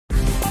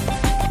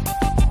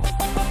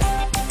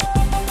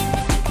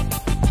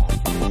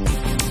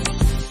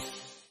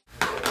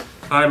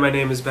Hi, my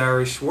name is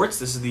Barry Schwartz.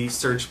 This is the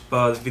Search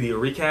Buzz video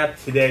recap.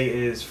 Today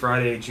is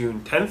Friday, June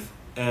 10th,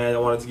 and I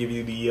wanted to give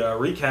you the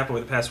recap over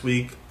the past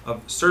week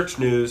of search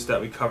news that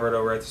we covered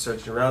over at the Search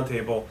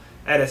Roundtable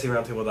at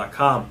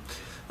SERoundtable.com.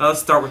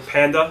 Let's start with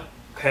Panda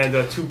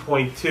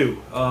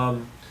 2.2. I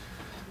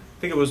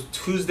think it was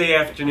Tuesday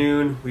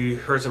afternoon. We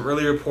heard some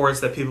early reports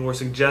that people were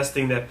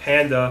suggesting that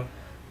Panda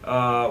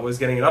was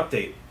getting an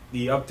update.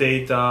 The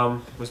update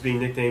was being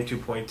nicknamed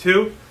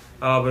 2.2.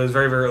 But it was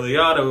very, very early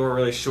on, and we weren't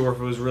really sure if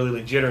it was really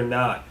legit or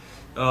not.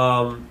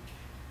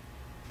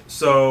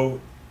 So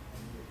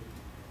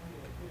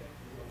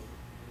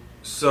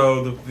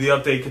the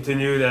update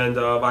continued, and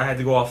I had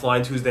to go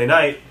offline Tuesday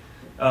night.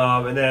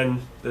 And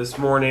then this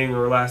morning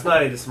or last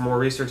night, I did some more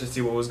research to see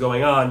what was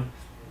going on.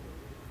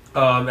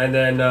 And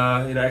then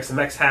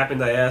XMX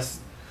happened. I asked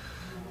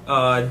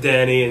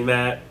Danny and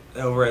Matt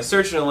over at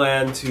Search and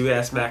Land to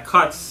ask Matt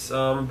Cutts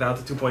about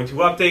the 2.2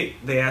 update.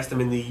 They asked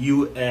him in the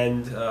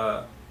U-End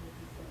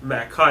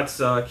Matt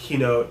Cutts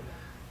keynote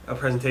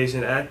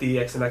presentation at the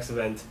XMX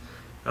event,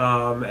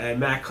 and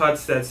Matt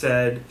Cutts that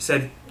said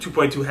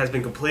 2.2 has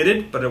been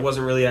completed, but it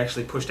wasn't really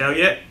actually pushed out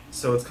yet,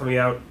 so it's coming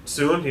out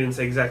soon. He didn't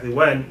say exactly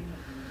when,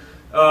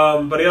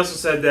 but he also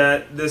said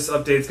that this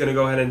update is going to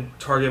go ahead and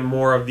target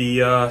more of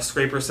the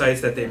scraper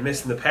sites that they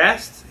missed in the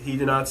past. He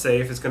did not say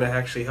if it's going to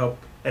actually help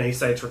any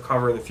sites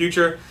recover in the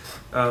future,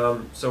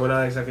 so we're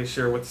not exactly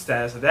sure what the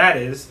status of that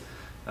is.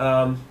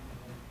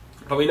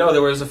 But we know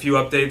there was a few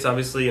updates.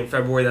 Obviously, in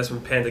February, that's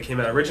when Panda came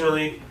out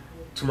originally.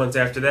 2 months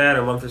after that,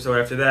 or a month or so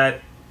after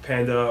that,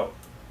 Panda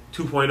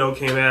 2.0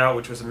 came out,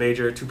 which was a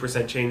major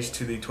 2% change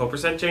to the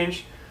 12%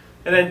 change.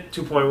 And then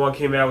 2.1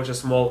 came out, which was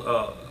a small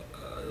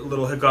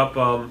little hiccup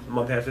a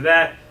month after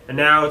that. And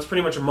now it's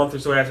pretty much a month or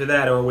so after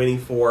that, and we're waiting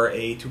for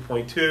a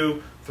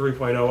 2.2,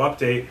 3.0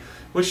 update,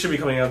 which should be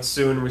coming out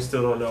soon. We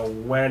still don't know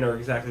when or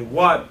exactly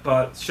what,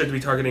 but should be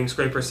targeting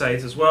scraper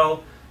sites as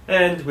well.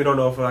 And we don't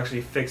know if it'll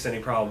actually fix any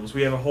problems.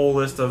 We have a whole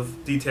list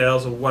of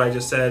details of what I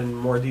just said and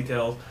more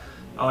details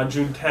on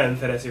June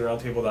 10th at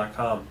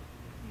SERoundtable.com.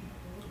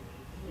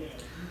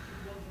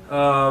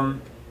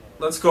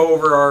 Let's go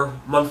over our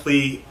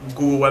monthly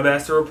Google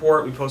Webmaster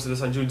report. We posted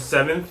this on June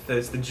 7th.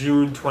 It's the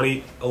June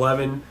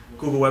 2011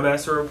 Google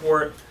Webmaster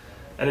report.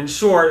 And in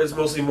short, it's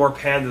mostly more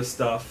Panda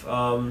stuff.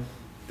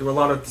 There were a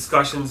lot of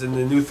discussions in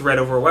the new thread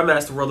over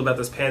Webmaster World about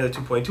this Panda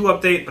 2.2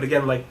 update, but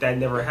again, like, that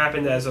never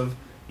happened as of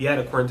yet,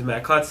 according to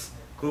Matt Cutts,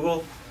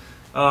 Google.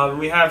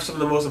 We have some of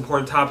the most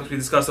important topics we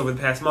discussed over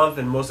the past month,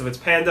 and most of it's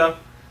Panda,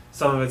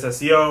 some of it's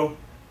SEO,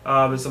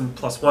 and some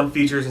 +1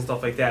 features and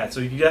stuff like that. So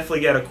you can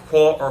definitely get a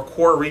core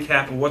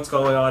recap of what's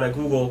going on at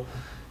Google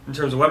in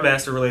terms of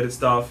Webmaster related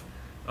stuff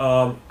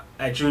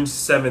at June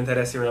 7th at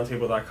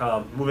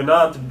SERoundtable.com. Moving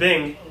on to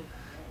Bing.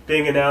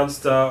 Bing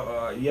announced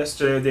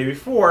yesterday or the day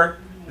before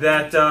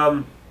that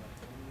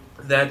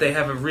they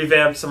have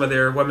revamped some of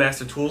their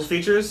Webmaster Tools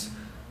features.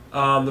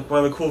 One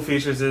of the cool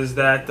features is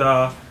that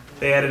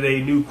they added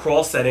a new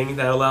crawl setting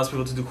that allows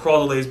people to do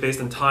crawl delays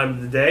based on time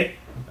of the day,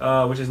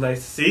 which is nice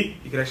to see.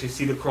 You can actually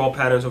see the crawl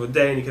patterns over the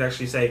day, and you can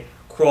actually say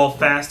crawl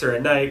faster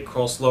at night,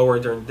 crawl slower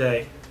during the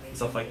day, and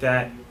stuff like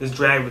that. There's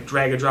drag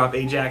and drop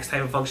Ajax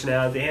type of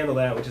functionality to handle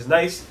that, which is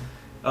nice.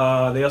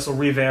 They also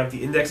revamped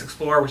the Index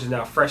Explorer, which is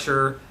now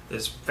fresher.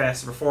 There's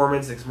faster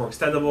performance, it's more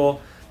extendable.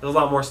 There's a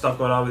lot more stuff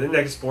going on with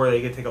Index Explorer that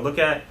you can take a look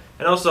at.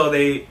 And also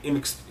they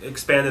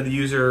expanded the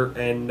user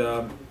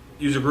and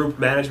user group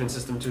management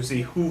system to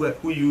see who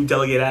you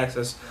delegate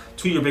access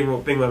to your Bing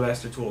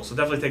Webmaster tool. So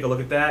definitely take a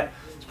look at that.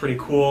 It's pretty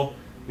cool.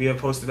 We have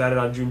posted about it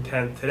on June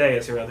 10th today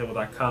at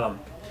SERoundtable.com.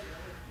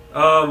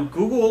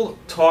 Google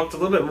talked a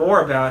little bit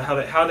more about how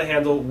to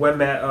handle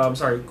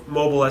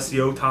mobile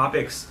SEO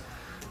topics.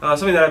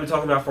 Something that I've been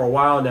talking about for a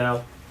while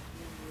now.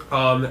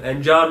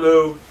 And John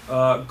Moo,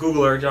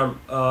 Googler,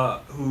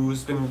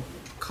 who's been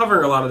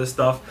covering a lot of this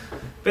stuff,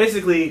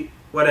 basically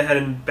went ahead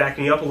and backed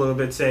me up a little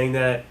bit, saying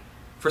that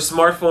for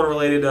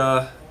smartphone-related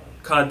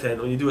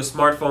content, when you do a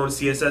smartphone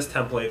CSS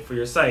template for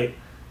your site,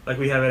 like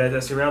we have it at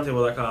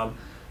SERoundtable.com,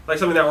 like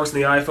something that works on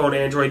the iPhone,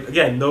 Android,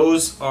 again,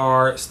 those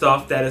are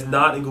stuff that is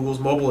not in Google's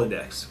mobile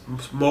index.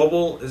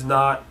 Mobile is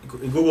not,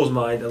 in Google's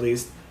mind at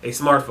least, a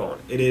smartphone.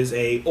 It is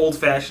a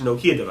old-fashioned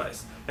Nokia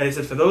device. And he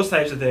said for those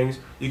types of things,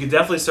 you could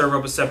definitely serve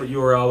up a separate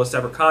URL with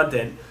separate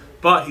content,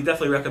 but he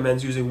definitely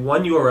recommends using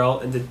one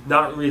URL and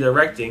not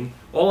redirecting.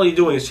 All you're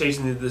doing is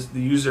changing the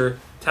user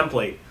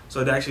template, so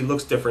it actually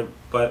looks different,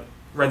 but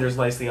renders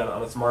nicely on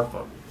a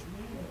smartphone.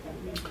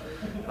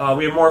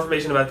 We have more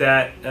information about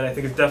that, and I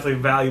think it's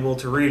definitely valuable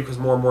to read because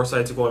more and more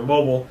sites are going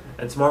mobile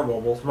and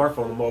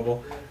smartphone and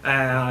mobile,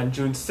 on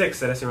June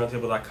 6th at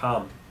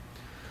SERoundtable.com.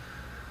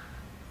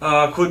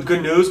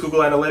 Good news,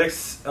 Google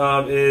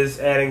Analytics is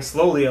adding,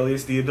 slowly at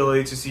least, the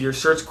ability to see your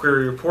search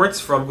query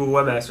reports from Google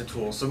Webmaster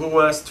Tools. So Google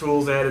Webmaster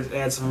Tools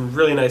added some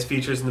really nice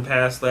features in the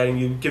past, giving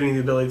you the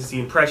ability to see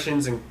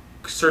impressions and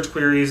search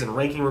queries and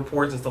ranking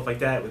reports and stuff like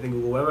that within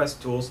Google Webmaster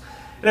Tools.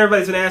 And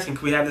everybody's been asking,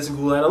 can we have this in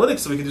Google Analytics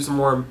so we can do some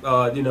more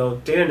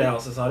data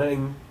analysis on it?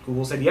 And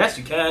Google said, yes,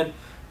 you can.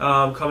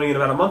 Coming in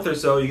about a month or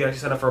so, you can actually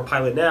sign up for a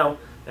pilot now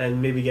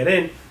and maybe get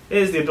in.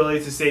 is the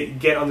ability to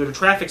get under the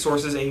traffic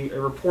sources a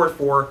report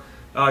for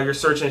your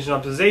search engine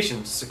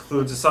optimization. This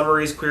includes the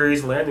summaries,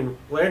 queries, and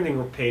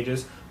landing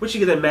pages, which you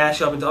can then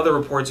mash up into other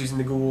reports using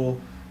the Google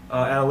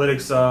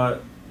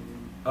Analytics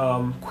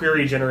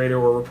query generator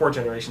or report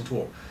generation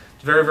tool.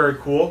 It's very, very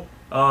cool.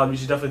 You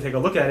should definitely take a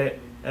look at it,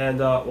 and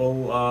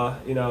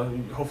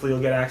hopefully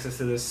you'll get access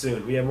to this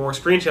soon. We have more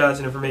screenshots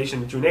and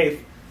information June 8th,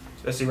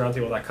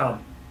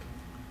 SEOroundtable.com.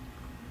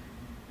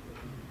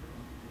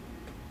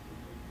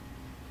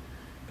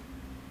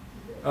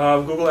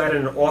 Google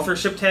added an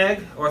authorship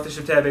tag.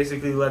 Authorship tag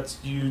basically lets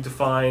you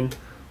define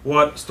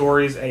what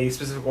stories a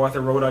specific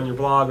author wrote on your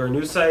blog or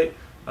news site.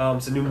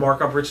 It's a new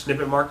markup, rich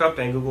snippet markup,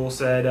 and Google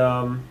said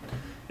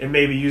it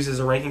may be used as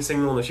a ranking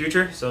signal in the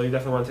future, so you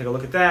definitely want to take a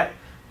look at that.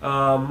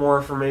 More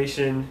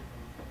information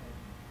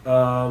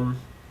about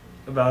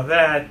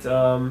that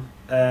on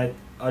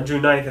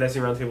June 9th at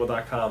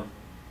SEOroundtable.com.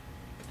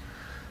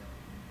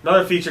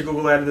 Another feature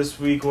Google added this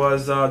week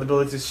was the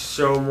ability to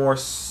show more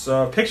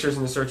pictures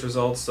in the search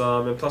results,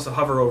 and plus a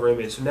hover over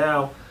image. So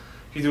now,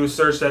 if you do a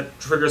search that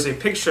triggers a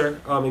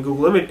picture in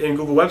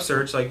Google Web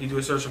Search, like you do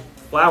a search of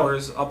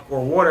flowers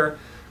or water,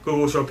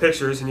 Google will show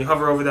pictures, and you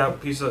hover over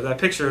that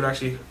picture, and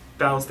actually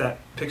balance that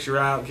picture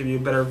out, give you a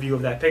better view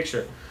of that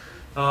picture.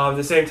 At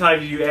the same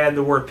time, if you add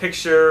the word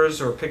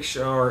pictures or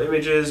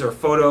images or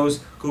photos,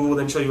 Google will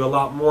then show you a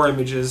lot more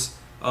images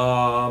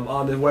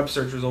on the web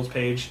search results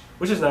page,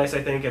 which is nice,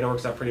 I think, and it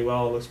works out pretty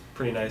well. It looks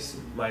pretty nice,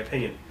 in my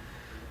opinion.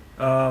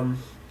 A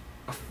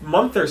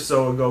month or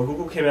so ago,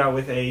 Google came out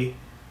with a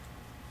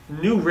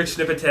new rich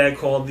snippet tag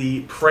called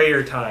the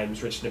Prayer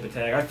Times rich snippet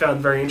tag. I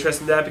found very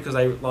interesting that because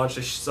I launched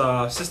a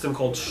system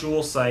called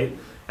Schulsite,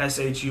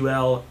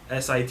 SHULSITE.com,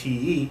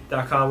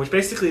 which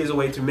basically is a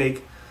way to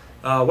make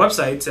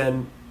websites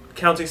and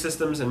counting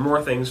systems and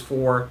more things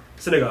for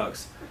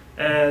synagogues.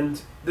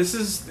 And this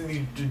is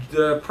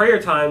the prayer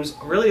times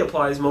really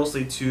applies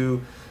mostly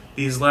to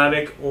the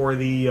Islamic or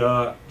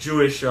the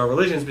Jewish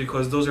religions,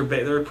 because those are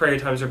their prayer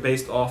times are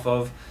based off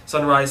of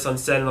sunrise,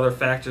 sunset, and other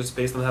factors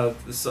based on how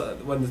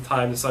when the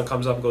time the sun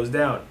comes up and goes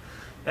down.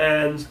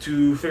 And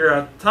to figure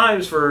out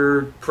times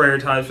for prayer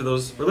times for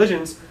those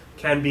religions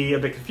can be a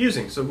bit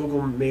confusing. So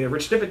Google made a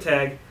rich snippet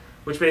tag,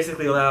 which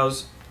basically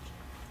allows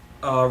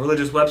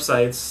religious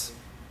websites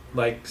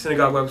like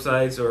synagogue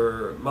websites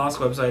or mosque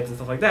websites and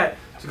stuff like that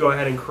to go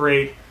ahead and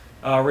create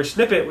a rich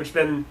snippet, which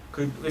then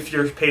could, if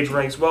your page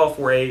ranks well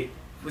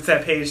with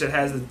that page that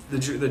has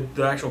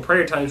the actual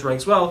prayer times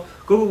ranks well,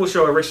 Google will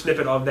show a rich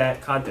snippet of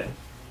that content.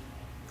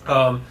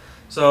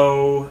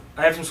 So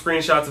I have some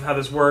screenshots of how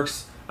this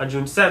works on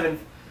June 7th,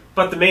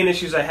 but the main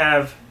issues I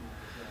have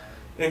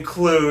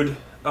include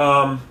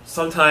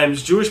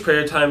sometimes Jewish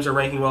prayer times are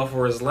ranking well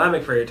for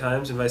Islamic prayer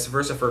times and vice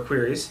versa for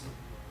queries.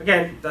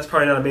 Again, that's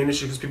probably not a main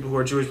issue because people who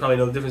are Jewish probably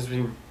know the difference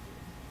between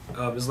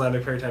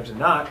Islamic prayer times and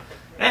not.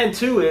 And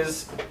two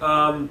is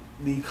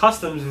the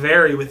customs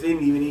vary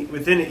within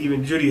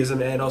even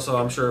Judaism, and also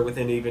I'm sure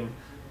within even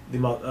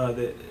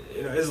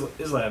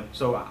Islam.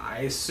 So I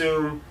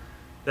assume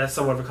that's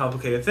somewhat of a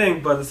complicated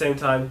thing, but at the same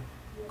time,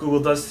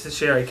 Google does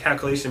share a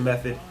calculation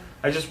method.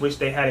 I just wish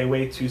they had a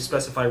way to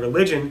specify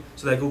religion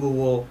so that Google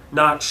will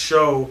not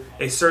show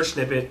a search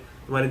snippet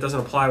when it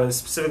doesn't apply, when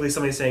specifically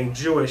somebody's saying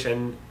Jewish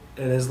and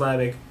an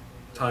Islamic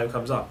time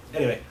comes up.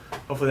 Anyway,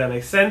 hopefully that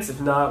makes sense.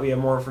 If not, we have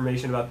more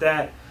information about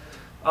that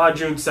on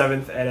June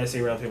 7th at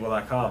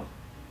SEOroundtable.com.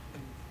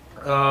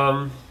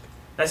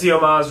 SEO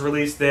Moz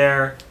released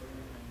their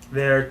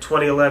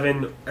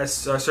 2011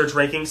 search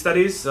ranking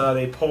studies.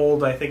 They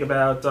polled, I think,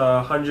 about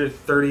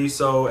 130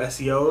 so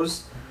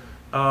SEOs,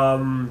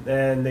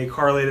 and they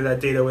correlated that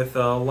data with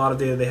a lot of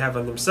data they have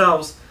on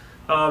themselves.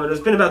 And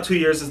it's been about 2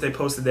 years since they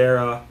posted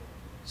their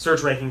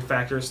search ranking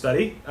factors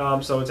study,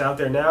 so it's out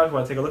there now. If you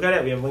want to take a look at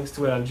it, we have links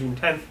to it on June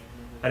 10th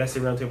at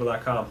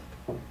SEOroundtable.com.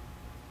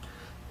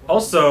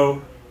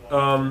 Also,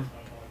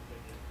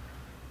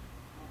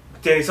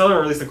 Danny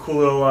Sullivan released a cool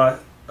little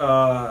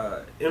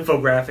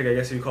infographic, I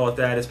guess you call it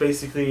that. It's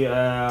basically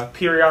a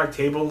periodic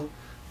table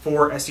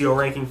for SEO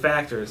ranking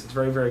factors. It's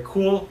very, very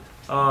cool.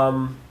 It's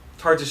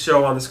hard to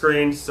show on the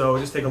screen, so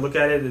just take a look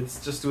at it.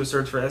 It's just do a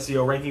search for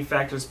SEO ranking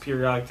factors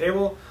periodic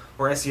table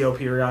or SEO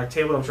periodic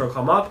table. I'm sure it'll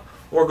come up.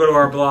 Or go to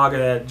our blog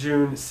at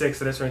June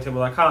 6th at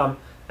SEOroundtable.com,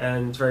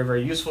 and it's very,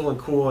 very useful and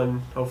cool, and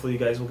hopefully you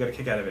guys will get a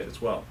kick out of it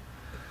as well.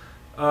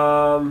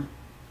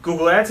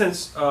 Google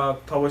AdSense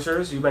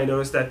publishers, you might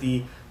notice that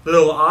the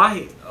little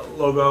eye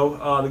logo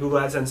on the Google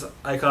AdSense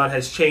icon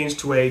has changed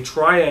to a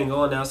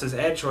triangle and now says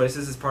Ad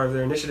Choices as part of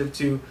their initiative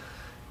to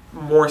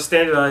more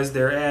standardize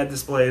their ad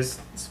displays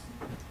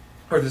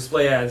or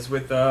display ads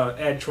with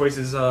Ad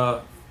Choices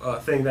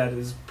thing that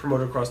is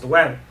promoted across the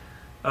web.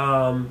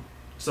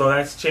 So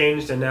that's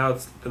changed, and now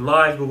it's been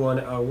live. Google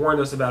warned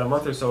us about a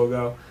month or so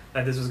ago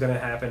that this was going to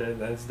happen,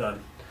 and it's done.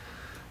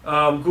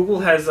 Google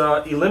has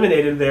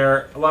eliminated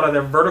a lot of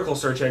their vertical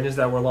search engines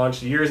that were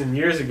launched years and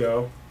years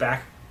ago,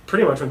 back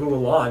pretty much when Google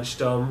launched.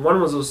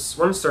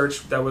 One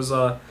search that was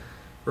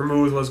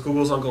removed was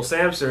Google's Uncle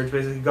Sam search,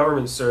 basically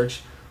government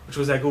search, which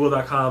was at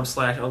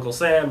google.com/Uncle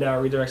Sam. Now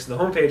it redirects to the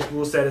homepage.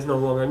 Google said it's no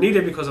longer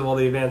needed because of all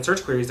the advanced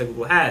search queries that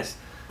Google has.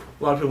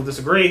 A lot of people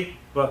disagree,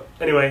 but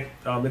anyway,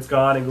 it's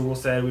gone, and Google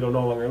said we don't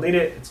no longer need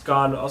it. It's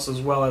gone also as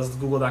well as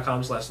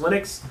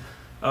google.com/Linux,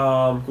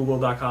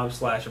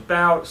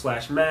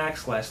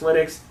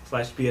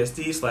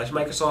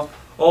 google.com/about/mac/linux/bsd/Microsoft.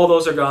 All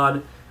those are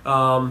gone,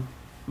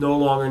 no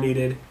longer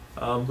needed.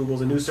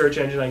 Google's a new search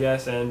engine, I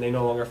guess, and they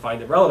no longer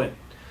find it relevant.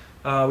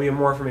 We have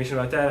more information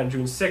about that on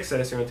June 6th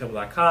at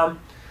SEOintable.com.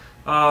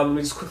 Let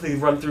me just quickly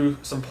run through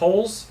some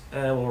polls,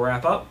 and we'll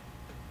wrap up.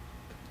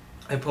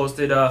 I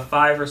posted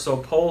 5 or so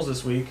polls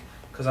this week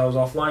because I was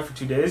offline for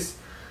 2 days.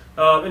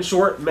 In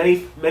short,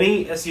 many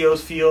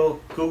SEOs feel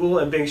Google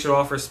and Bing should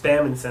offer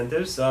spam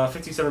incentives.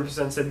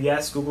 57% said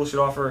yes, Google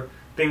and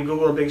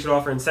Bing should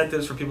offer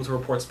incentives for people to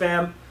report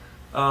spam.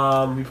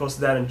 We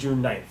posted that on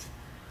June 9th.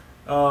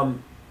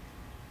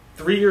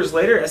 3 years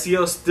later,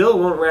 SEOs still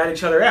won't rat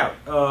each other out.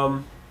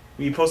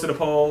 We posted a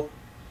poll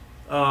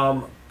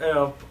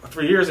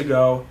 3 years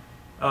ago,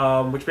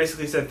 which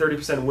basically said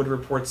 30% would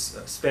report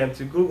spam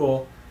to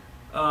Google.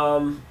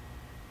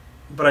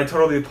 But I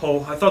thought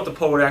the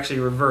poll would actually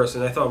reverse,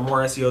 and I thought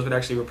more SEOs would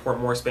actually report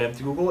more spam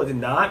to Google. It did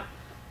not.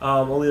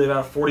 Only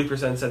about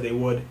 40% said they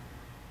would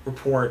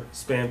report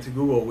spam to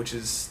Google, which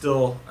is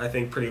still, I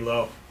think, pretty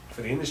low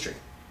for the industry.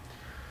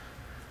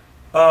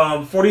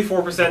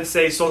 44%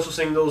 say social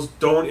signals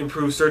don't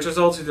improve search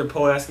results. It's a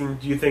poll asking,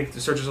 do you think the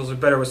search results are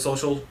better with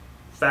social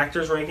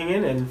factors ranking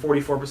in? And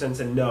 44%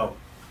 said no.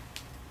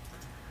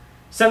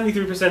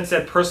 73%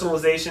 said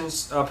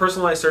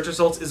personalized search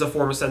results is a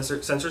form of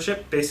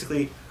censorship.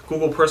 Basically,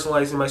 Google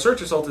personalizing my search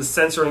result is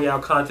censoring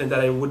out content that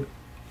I would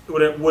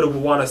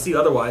want to see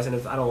otherwise,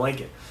 and I don't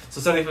like it.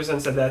 So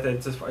 70% said that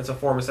it's a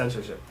form of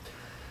censorship.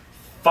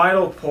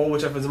 Final poll,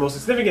 which I think is the most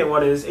significant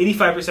one, is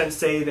 85%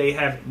 say they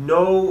have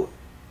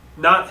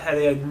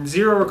they had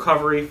zero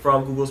recovery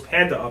from Google's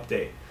Panda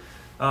update.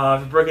 If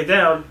I break it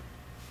down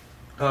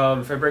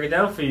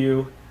for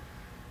you,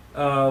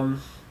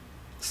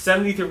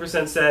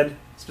 73% said,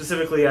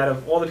 specifically out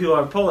of all the people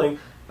I'm polling,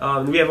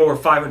 we have over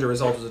 500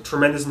 results. It was a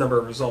tremendous number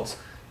of results.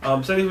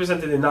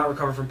 70% did not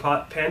recover from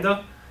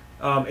Panda.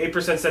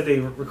 8% said they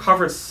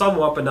recovered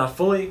somewhat but not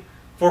fully.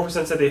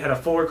 4% said they had a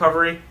full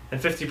recovery,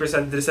 and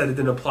 50% said it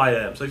didn't apply to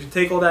them. So if you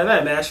take all that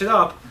and mash it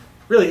up,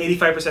 really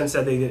 85%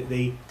 said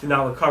they did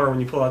not recover when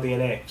you pull out the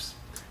NAs,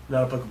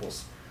 not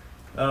applicables.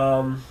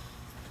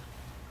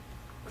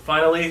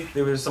 Finally,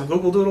 there was some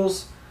Google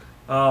Doodles.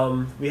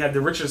 We had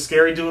the Richard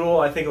Scarry Doodle,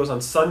 I think it was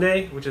on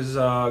Sunday, which is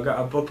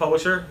a book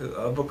publisher,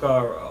 a book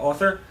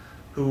author,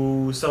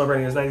 who's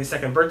celebrating his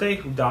 92nd birthday,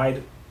 who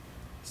died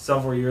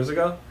several years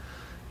ago.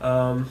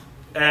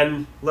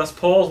 And Les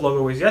Paul's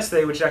logo was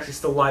yesterday, which is actually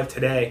still live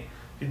today.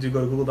 If you do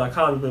go to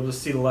google.com, you'll be able to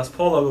see the Les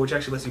Paul logo, which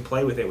actually lets you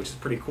play with it, which is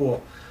pretty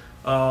cool.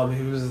 It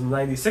was his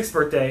 96th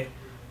birthday,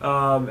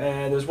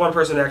 and there's one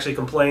person who actually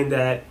complained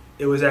that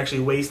it was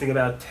actually wasting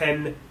about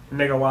 10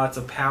 megawatts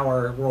of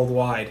power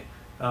worldwide.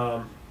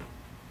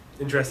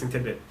 Interesting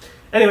tidbit.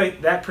 Anyway,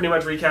 that pretty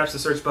much recaps the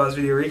Search Buzz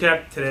video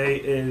recap. Today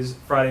is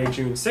Friday,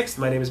 June 6th.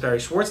 My name is Barry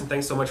Schwartz, and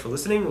thanks so much for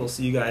listening. We'll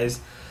see you guys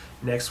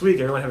next week.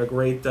 Everyone have a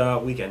great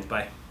weekend.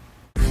 Bye.